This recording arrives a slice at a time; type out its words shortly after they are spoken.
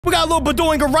We got a little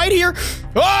Badoinga right here.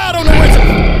 Oh, I don't know where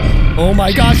it's... Oh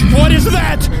my gosh, what is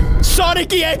that?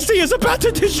 Sonic.Exe is about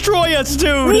to destroy us,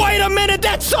 dude. Wait a minute,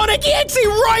 that's Sonic.Exe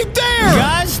right there.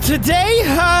 Guys, today,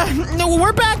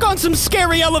 we're back on some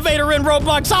scary elevator in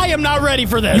Roblox. I am not ready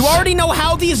for this. You already know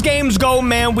how these games go,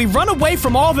 man. We run away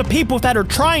from all the people that are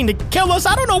trying to kill us.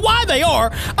 I don't know why they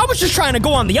are. I was just trying to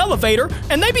go on the elevator,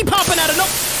 and they be popping out of no...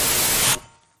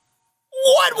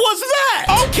 What was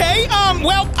that? Okay,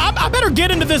 well, I better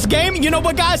get into this game. You know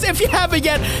what, guys? If you haven't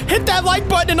yet, hit that like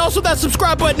button and also that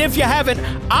subscribe button if you haven't.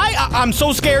 I'm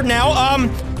so scared now.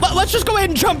 Let's just go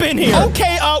ahead and jump in here.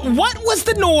 Okay, what was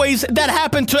the noise that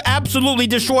happened to absolutely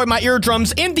destroy my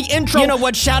eardrums in the intro? You know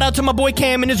what? Shout out to my boy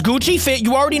Cam and his Gucci fit.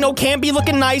 You already know Cam be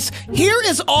looking nice. Here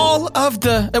is all of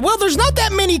the... Well, there's not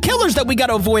that many killers that we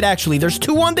gotta avoid, actually. There's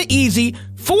 2 on the easy,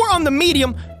 4 on the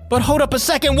medium. But hold up a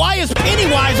second, why is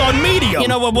Pennywise on medium? You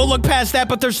know what, we'll look past that,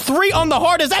 but there's 3 on the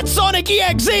hard. Is that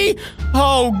Sonic.Exe?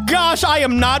 Oh gosh, I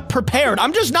am not prepared.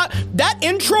 I'm just not. That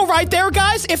intro right there,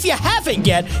 guys, if you haven't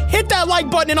yet, hit that like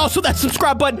button and also that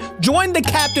subscribe button. Join the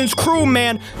captain's crew,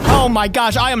 man. Oh my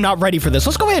gosh, I am not ready for this.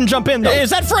 Let's go ahead and jump in, though.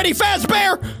 Is that Freddy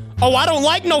Fazbear? Oh, I don't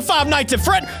like no Five Nights at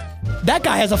Fred. That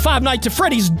guy has a Five Nights at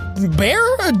Freddy's bear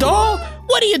doll?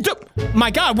 What are you do? My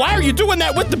God, why are you doing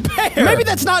that with the bear? Maybe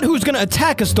that's not who's gonna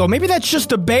attack us, though. Maybe that's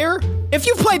just a bear. If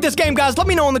you've played this game, guys, let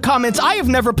me know in the comments. I have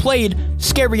never played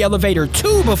Scary Elevator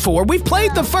 2 before. We've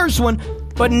played the first one,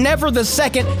 but never the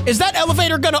second. Is that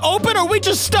elevator gonna open, or are we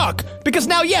just stuck? Because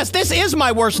now, yes, this is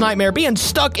my worst nightmare, being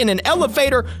stuck in an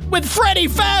elevator with Freddy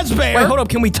Fazbear. Wait, hold up,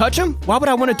 can we touch him? Why would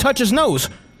I want to touch his nose?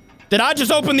 Did I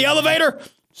just open the elevator?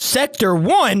 Sector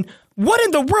 1? What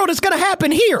in the world is gonna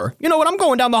happen here? You know what? I'm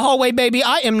going down the hallway, baby.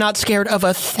 I am not scared of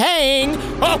a thing.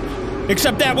 Oh,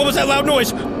 except that. What was that loud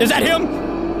noise? Is that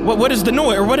him? What is the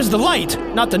noise? Or what is the light?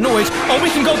 Not the noise. Oh, we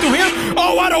can go through here?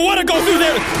 Oh, I don't want to go through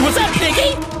there. Was that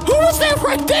Piggy? Who was that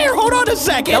right there? Hold on a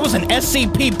second. That was an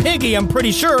SCP Piggy, I'm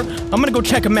pretty sure. I'm gonna go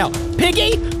check him out.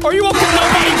 Piggy? Are you okay?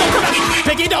 Nobody, don't come out.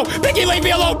 Piggy, no. Piggy, leave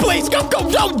me alone, please. Go,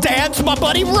 don't dance, my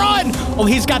buddy. Run. Oh,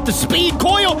 he's got the speed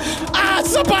coil. Ah,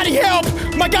 somebody help.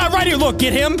 My God, right here. Look,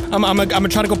 get him. I'm gonna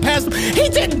try to go past him. He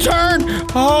didn't turn.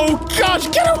 Oh, gosh,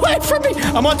 get away from me.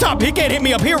 I'm on top. He can't hit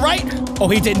me up here, right? Oh,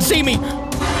 he didn't see me.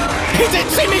 He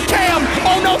didn't see me, Cam!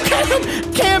 Oh no,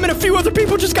 Cam! Cam and a few other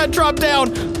people just got dropped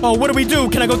down. Oh, what do we do?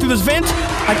 Can I go through this vent?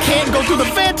 I can't go through the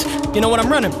vent. You know what?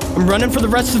 I'm running. I'm running for the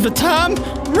rest of the time.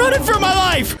 I'm running for my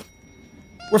life.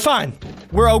 We're fine.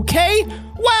 We're okay.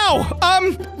 Wow.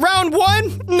 Round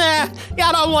 1? Nah. Yeah,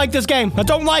 I don't like this game. I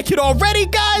don't like it already,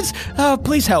 guys.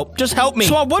 Please help. Just help me.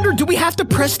 So I wonder, do we have to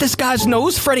press this guy's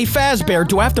nose, Freddy Fazbear?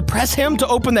 Do I have to press him to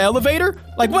open the elevator?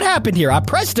 Like, what happened here? I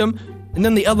pressed him. And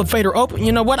then the elevator opened.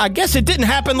 You know what? I guess it didn't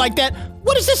happen like that.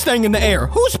 What is this thing in the air?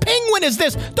 Whose penguin is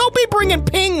this? Don't be bringing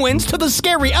penguins to the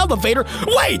scary elevator.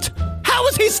 Wait! How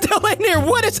is he still in here?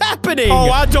 What is happening? Oh,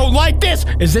 I don't like this.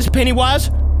 Is this Pennywise?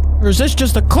 Or is this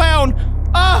just a clown?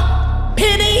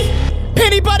 Penny?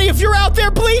 Penny, buddy, if you're out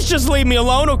there, please just leave me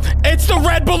alone. It's the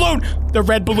red balloon. The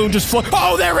red balloon just flew.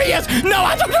 Oh, there he is. No,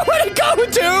 I don't know where to go,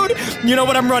 dude. You know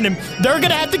what? I'm running. They're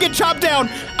gonna have to get chopped down.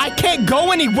 I can't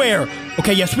go anywhere.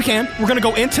 Okay, yes, we can. We're gonna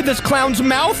go into this clown's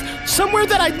mouth, somewhere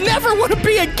that I never want to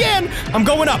be again. I'm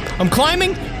going up. I'm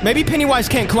climbing. Maybe Pennywise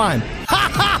can't climb. Ha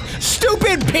ha!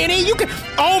 Stupid Penny, you can.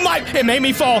 Oh my! It made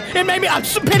me fall. It made me.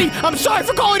 Penny, I'm sorry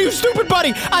for calling you stupid,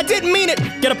 buddy. I didn't mean it.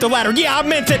 Get up the ladder. Yeah, I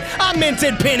meant it. I meant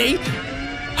it, Penny.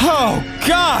 Oh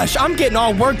gosh, I'm getting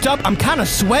all worked up. I'm kind of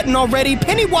sweating already.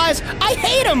 Pennywise, I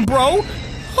hate him, bro.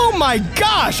 Oh my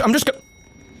gosh, I'm just gonna.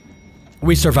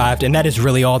 We survived, and that is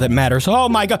really all that matters. Oh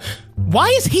my God. Why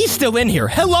is he still in here?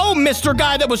 Hello, Mr.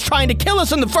 Guy that was trying to kill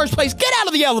us in the first place. Get out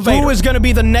of the elevator. Who is gonna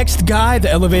be the next guy? The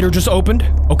elevator just opened.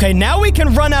 Okay, now we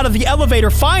can run out of the elevator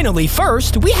finally.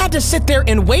 First, we had to sit there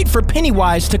and wait for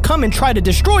Pennywise to come and try to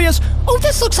destroy us. Oh,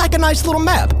 this looks like a nice little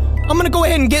map. I'm gonna go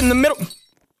ahead and get in the middle.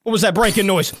 What was that breaking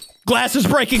noise? Glass is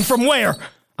breaking from where?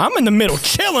 I'm in the middle,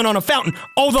 chilling on a fountain.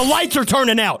 Oh, the lights are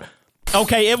turning out.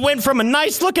 Okay, it went from a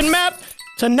nice looking map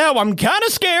so now I'm kind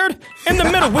of scared in the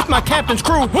middle with my captain's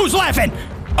crew. Who's laughing?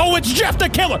 Oh, it's Jeff the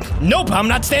Killer. Nope, I'm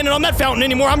not standing on that fountain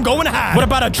anymore. I'm going to hide. What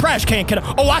about a trash can?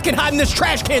 I can hide in this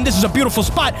trash can. This is a beautiful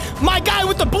spot. My guy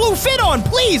with the blue fit on,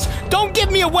 please don't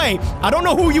give me away. I don't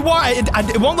know who you are.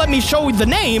 It won't let me show the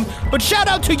name, but shout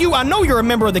out to you. I know you're a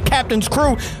member of the captain's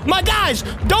crew. My guys,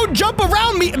 don't jump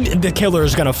around me. The killer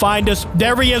is going to find us.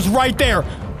 There he is right there.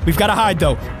 We've got to hide,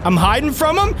 though. I'm hiding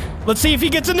from him. Let's see if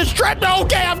he gets in this trap. No,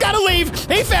 okay, I've got to leave.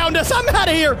 He found us. I'm out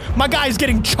of here. My guy's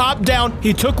getting chopped down.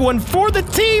 He took one for the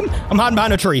team. I'm hiding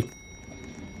behind a tree.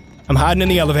 I'm hiding in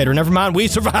the elevator. Never mind, we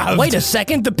survived. Wait a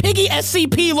second, the Piggy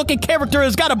SCP-looking character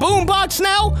has got a boombox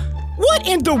now? What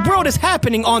in the world is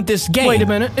happening on this game? Wait a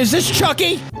minute, is this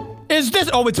Chucky? Is this?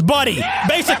 Oh, it's Buddy.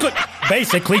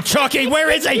 Basically Chucky. Where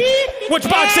is he? Which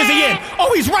box is he in?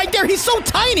 Oh, he's right there. He's so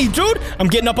tiny, dude. I'm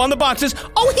getting up on the boxes.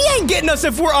 Oh, he ain't getting us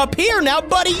if we're up here now,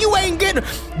 Buddy. You ain't getting...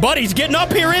 Buddy's getting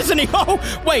up here, isn't he? Oh,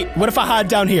 wait. What if I hide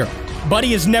down here?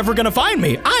 Buddy is never gonna find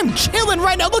me. I'm chilling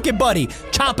right now. Look at Buddy.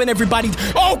 Chopping everybody.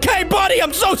 Okay, Buddy.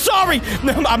 I'm so sorry.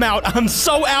 I'm out. I'm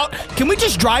so out. Can we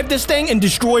just drive this thing and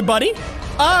destroy Buddy?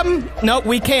 No,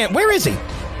 we can't. Where is he?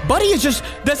 Buddy is just...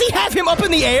 Does he have him up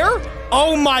in the air?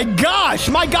 Oh my gosh,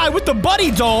 my guy with the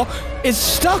Buddy doll is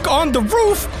stuck on the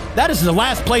roof. That is the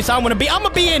last place I want to be. I'm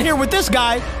gonna be in here with this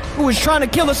guy who was trying to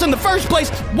kill us in the first place.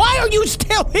 Why are you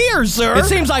still here, sir? It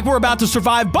seems like we're about to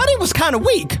survive. Buddy was kind of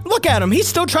weak. Look at him. He's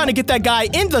still trying to get that guy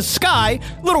in the sky.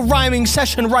 Little rhyming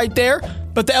session right there.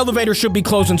 But the elevator should be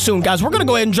closing soon, guys. We're gonna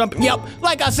go ahead and jump. Yep,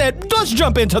 like I said, let's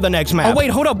jump into the next map. Oh, wait,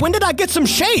 hold up. When did I get some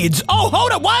shades? Oh,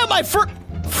 hold up. Why am I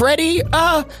Freddy?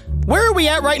 Where are we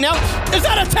at right now? Is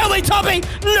that a Teletubby?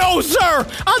 No, sir.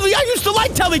 I used to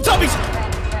like Teletubbies.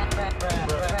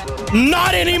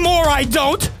 Not anymore, I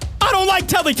don't. I don't like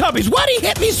Teletubbies. Why'd he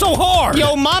hit me so hard?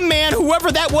 Yo, my man,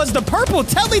 whoever that was, the purple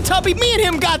Teletubby, me and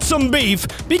him got some beef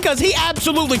because he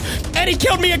absolutely... And he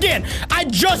killed me again. I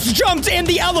just jumped in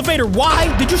the elevator.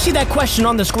 Why? Did you see that question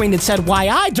on the screen that said, why?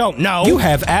 I don't know. You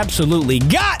have absolutely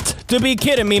got to be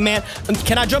kidding me, man.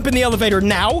 Can I jump in the elevator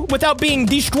now without being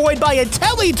destroyed by a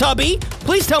Teletubby?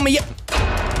 Please tell me...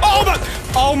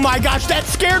 Oh my gosh, that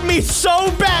scared me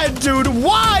so bad, dude.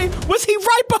 Why was he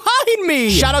right behind me?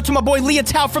 Shout out to my boy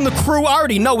Leotau from the crew. I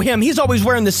already know him. He's always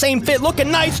wearing the same fit, looking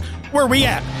nice. Where we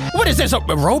at? What is this? A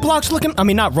Roblox looking? I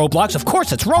mean, not Roblox. Of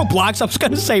course it's Roblox. I was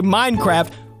gonna say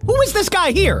Minecraft. Who is this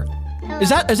guy here? Is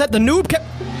that the noob?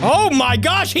 Oh my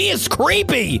gosh, he is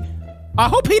creepy. I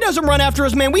hope he doesn't run after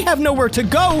us, man. We have nowhere to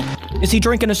go. Is he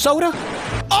drinking a soda?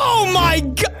 Oh my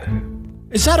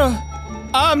god. Is that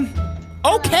a...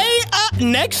 Okay,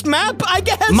 next map, I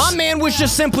guess? My man was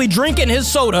just simply drinking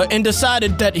his soda and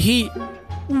decided that he...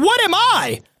 What am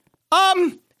I?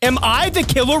 Am I the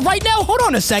killer right now? Hold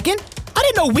on a second. I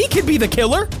didn't know we could be the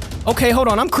killer. Okay, hold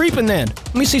on, I'm creeping then.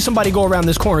 Let me see somebody go around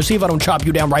this corner, see if I don't chop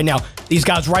you down right now. These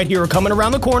guys right here are coming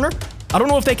around the corner. I don't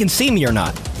know if they can see me or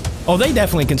not. Oh, they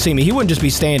definitely can see me. He wouldn't just be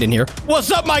standing here.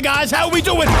 What's up, my guys? How we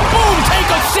doing? Boom, take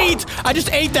a seat. I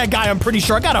just ate that guy, I'm pretty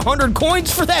sure. I got 100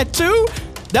 coins for that, too.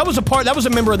 That was a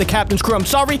member of the captain's crew. I'm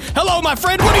sorry. Hello, my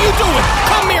friend. What are you doing?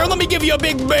 Come here. Let me give you a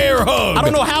big bear hug. I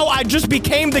don't know how I just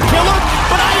became the killer,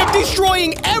 but I am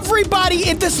destroying everybody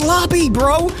in this lobby,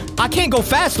 bro. I can't go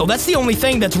fast, though. That's the only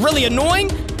thing that's really annoying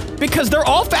because they're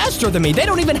all faster than me. They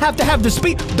don't even have to have the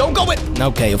speed. Don't go in.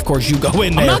 Okay, of course you go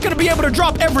in there. I'm not going to be able to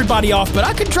drop everybody off, but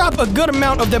I could drop a good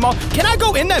amount of them off. Can I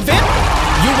go in that vent?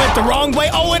 You went the wrong way.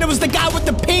 Oh, and it was the guy with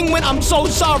the penguin. I'm so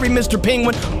sorry, Mr.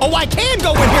 Penguin. Oh, I can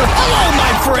go in here. Hello,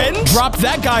 my friend. Drop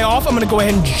that guy off. I'm going to go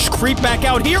ahead and just creep back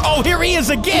out here. Oh, here he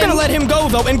is again. I'm going to let him go,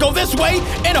 though, and go this way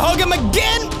and hug him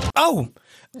again. Oh,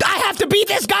 I have to beat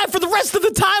this guy for the rest of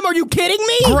the time. Are you kidding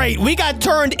me? Great. We got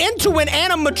turned into an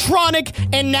animatronic,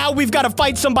 and now we've got to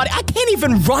fight somebody. I can't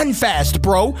even run fast,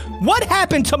 bro. What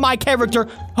happened to my character?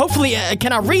 Hopefully,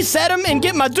 can I reset him and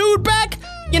get my dude back?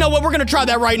 You know what? We're gonna try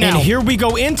that right now. And here we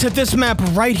go into this map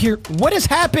right here. What has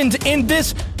happened in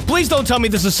this? Please don't tell me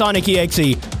this is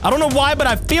Sonic.Exe. I don't know why, but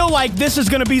I feel like this is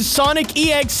gonna be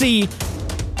Sonic.Exe.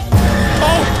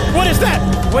 Oh, what is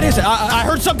that? What is it? I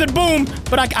heard something boom,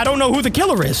 but I don't know who the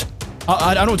killer is.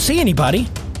 I don't see anybody.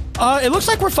 It looks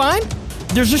like we're fine.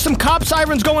 There's just some cop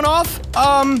sirens going off.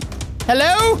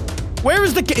 Hello? Where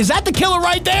is is that the killer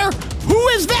right there? Who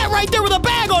is that right there with a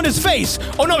bag on his face?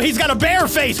 Oh no, he's got a bear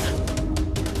face.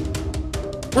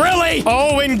 Really?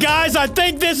 Oh, and guys, I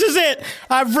think this is it.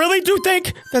 I really do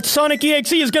think that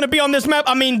Sonic.Exe is going to be on this map.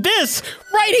 I mean, this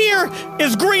right here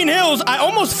is Green Hills. I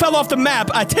almost fell off the map.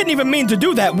 I didn't even mean to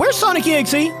do that. Where's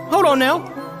Sonic.Exe? Hold on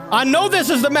now. I know this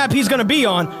is the map he's going to be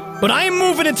on, but I ain't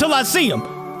moving until I see him.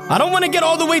 I don't want to get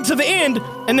all the way to the end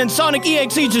and then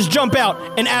Sonic.Exe just jump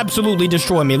out and absolutely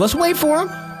destroy me. Let's wait for him.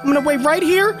 I'm going to wait right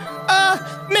here.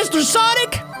 Mr.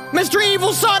 Sonic? Mr.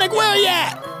 Evil Sonic, where you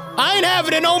at? I ain't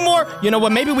having it no more. You know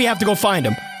what? Maybe we have to go find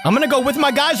him. I'm gonna go with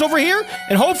my guys over here,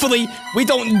 and hopefully we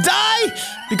don't die,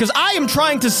 because I am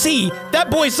trying to see that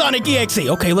boy Sonic.Exe.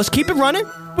 Okay, let's keep it running.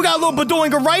 We got a little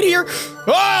Badoinga right here.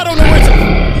 Oh, I don't know where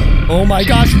it's... Oh my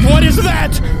gosh, what is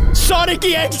that?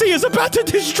 Sonic.Exe is about to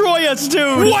destroy us,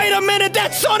 dude. Wait a minute,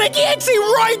 that's Sonic.Exe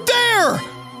right there.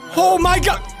 Oh my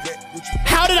god.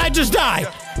 How did I just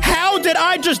die? How did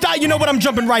I just die? You know what? I'm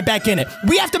jumping right back in it.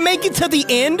 We have to make it to the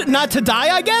end, not to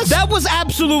die, I guess? That was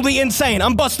absolutely insane.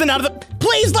 I'm busting out of the...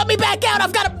 Please let me back out.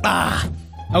 I've got to...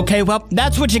 Okay, well,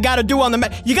 that's what you gotta do on the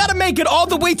map. You gotta make it all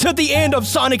the way to the end of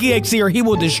Sonic.Exe or he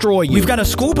will destroy you. We've got a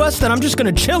school bus that I'm just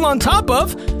gonna chill on top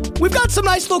of. We've got some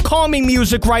nice little calming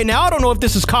music right now. I don't know if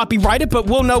this is copyrighted, but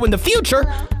we'll know in the future.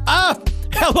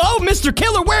 Hello, Mr.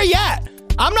 Killer, where you at?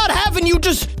 I'm not having you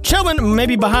just chilling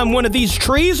maybe behind one of these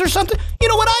trees or something. You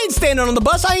know what? I ain't standing on the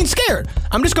bus. I ain't scared.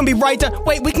 I'm just gonna be right there.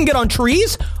 Wait, we can get on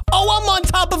trees? Oh, I'm on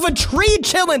top of a tree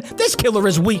chilling. This killer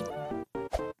is weak.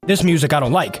 This music I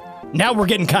don't like. Now we're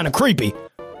getting kind of creepy.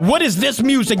 What is this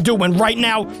music doing right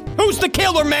now? Who's the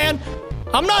killer, man?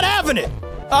 I'm not having it.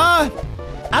 I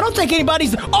don't think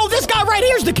anybody's... Oh, this guy right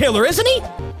here's the killer, isn't he?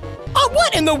 Oh,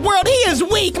 what in the world? He is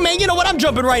weak, man. You know what? I'm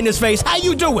jumping right in his face. How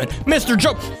you doing, Mr.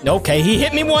 Joe? Okay, he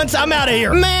hit me once. I'm out of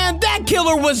here. Man, that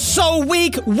killer was so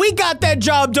weak. We got that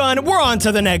job done. We're on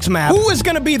to the next map. Who is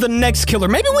going to be the next killer?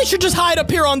 Maybe we should just hide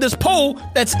up here on this pole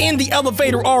that's in the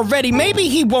elevator already. Maybe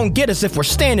he won't get us if we're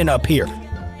standing up here.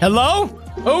 Hello?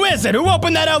 Who is it? Who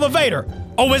opened that elevator?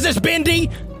 Oh, is this Bendy?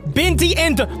 Bendy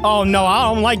into... Oh, no,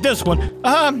 I don't like this one.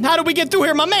 How do we get through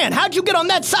here? My man, how'd you get on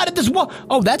that side of this wall?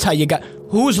 Oh, that's how you got...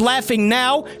 Who's laughing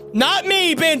now? Not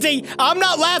me, Bendy. I'm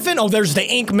not laughing. Oh, there's the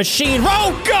ink machine.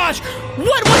 Oh, gosh.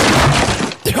 What?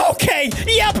 Okay.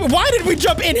 Yep. Why did we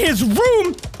jump in his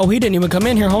room? Oh, he didn't even come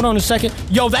in here. Hold on a second.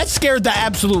 Yo, that scared the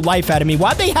absolute life out of me.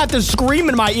 Why'd they have to scream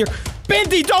in my ear?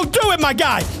 Bendy, don't do it, my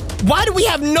guy. Why do we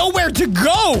have nowhere to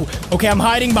go? Okay, I'm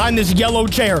hiding behind this yellow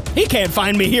chair. He can't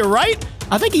find me here, right?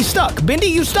 I think he's stuck. Bendy,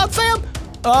 you stuck, fam?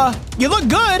 You look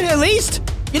good, at least.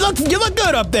 You look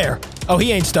good up there. Oh,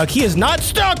 he ain't stuck. He is not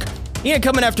stuck. He ain't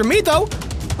coming after me, though.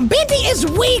 Bendy is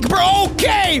weak, bro.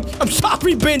 Okay. I'm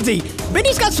sorry, Bendy.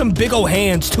 Bendy's got some big old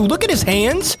hands, too. Look at his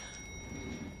hands.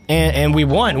 And we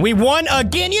won. We won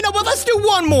again. You know what? Let's do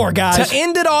one more, guys. To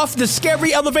end it off, the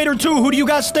scary elevator 2. Who do you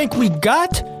guys think we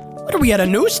got? What are we at, a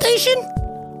news station?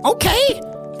 Okay.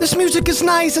 This music is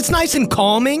nice. It's nice and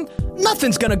calming.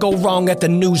 Nothing's gonna go wrong at the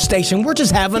news station. We're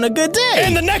just having a good day.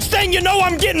 And the next thing you know,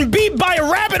 I'm getting beat by a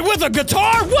rabbit with a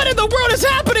guitar. What in the world is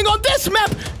happening on this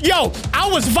map? Yo, I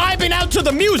was vibing out to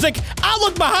the music. I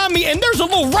look behind me and there's a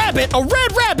little rabbit, a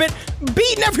red rabbit,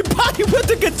 beating everybody with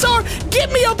the guitar.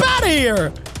 Get me up out of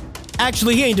here.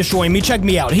 Actually, he ain't destroying me. Check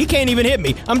me out. He can't even hit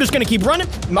me. I'm just gonna keep running.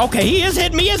 Okay, he is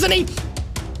hitting me, isn't he?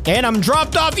 And I'm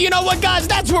dropped off. You know what, guys?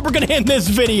 That's where we're gonna end this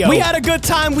video. We had a good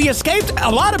time. We escaped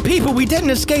a lot of people. We didn't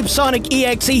escape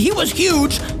Sonic.Exe. He was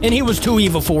huge, and he was too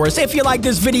evil for us. If you like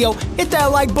this video, hit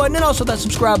that like button and also that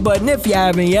subscribe button if you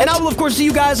haven't yet. And I will, of course, see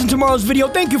you guys in tomorrow's video.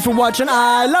 Thank you for watching.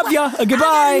 I love ya.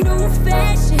 Goodbye.